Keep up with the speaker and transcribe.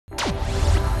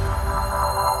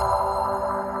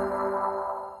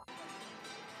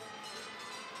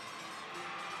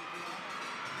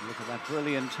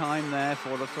brilliant time there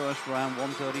for the first round,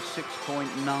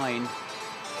 136.9,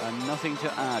 and nothing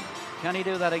to add. Can he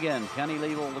do that again? Can he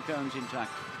leave all the cones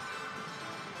intact?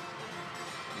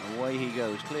 Away he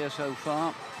goes, clear so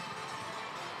far.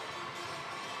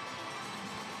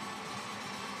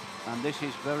 And this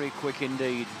is very quick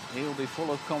indeed. He'll be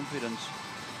full of confidence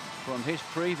from his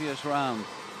previous round.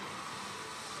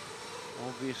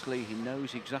 Obviously, he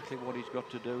knows exactly what he's got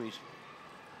to do. He's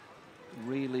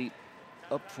really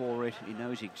up for it. He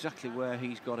knows exactly where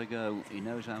he's got to go. He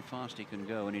knows how fast he can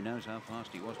go, and he knows how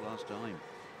fast he was last time.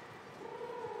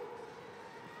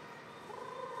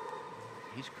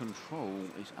 His control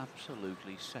is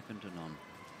absolutely second to none.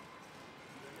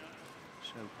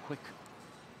 So quick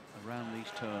around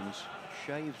these turns,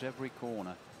 shaves every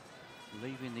corner,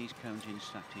 leaving these cones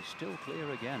intact. He's still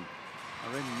clear again. A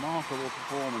remarkable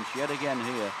performance yet again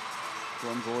here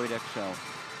from Boyd Exell.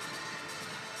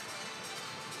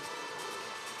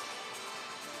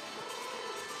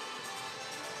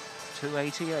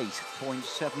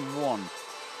 .288.71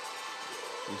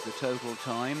 is the total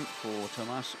time for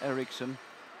Tomas Eriksson.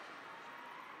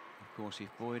 Of course, if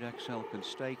Boyd Exell can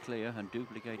stay clear and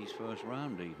duplicate his first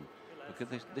round even. Look at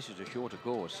this, this is a shorter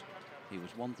course. He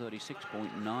was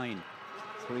 136.9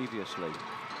 previously.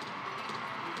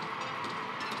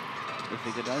 If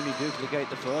he could only duplicate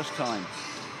the first time,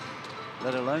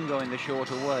 let alone go in the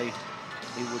shorter way,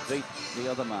 he would beat the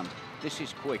other man. This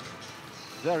is quick,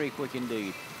 very quick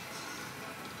indeed.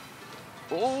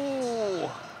 Oh!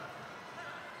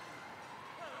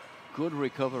 Good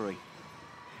recovery.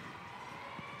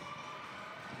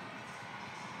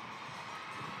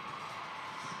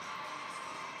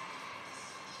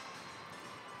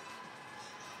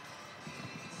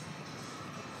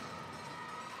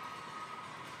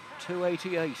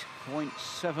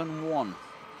 .288.71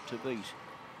 to beat.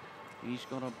 He's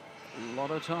got a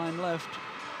lot of time left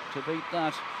to beat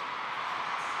that.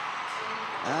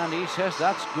 And he says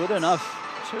that's good enough.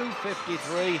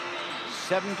 2:53.77.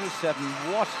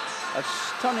 What a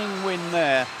stunning win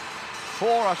there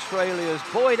for Australia's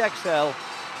Boyd Exell.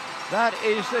 That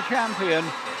is the champion.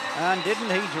 And didn't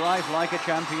he drive like a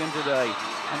champion today?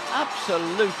 An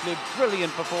absolutely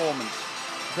brilliant performance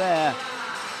there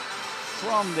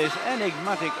from this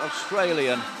enigmatic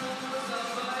Australian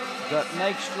that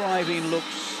makes driving look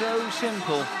so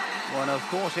simple when of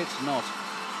course it's not.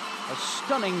 A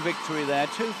stunning victory there,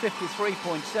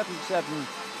 2:53.77,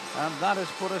 and that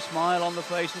has put a smile on the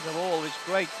faces of all this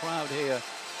great crowd here.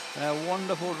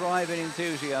 Wonderful driving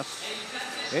enthusiasts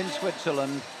in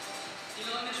Switzerland.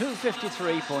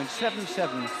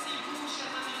 2:53.77.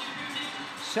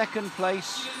 Second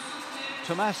place,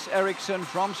 Tomas Eriksson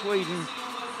from Sweden.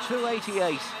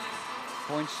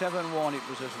 2:88.71. It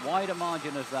was as wide a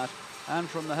margin as that. And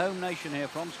from the home nation here,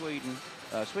 from Sweden,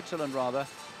 Switzerland rather,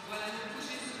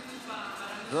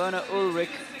 Werner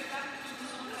Ulrich,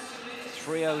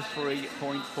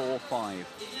 3:03.45.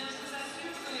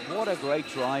 What a great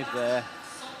drive there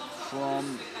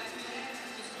from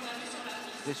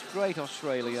this great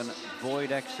Australian,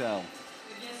 Boyd Exell.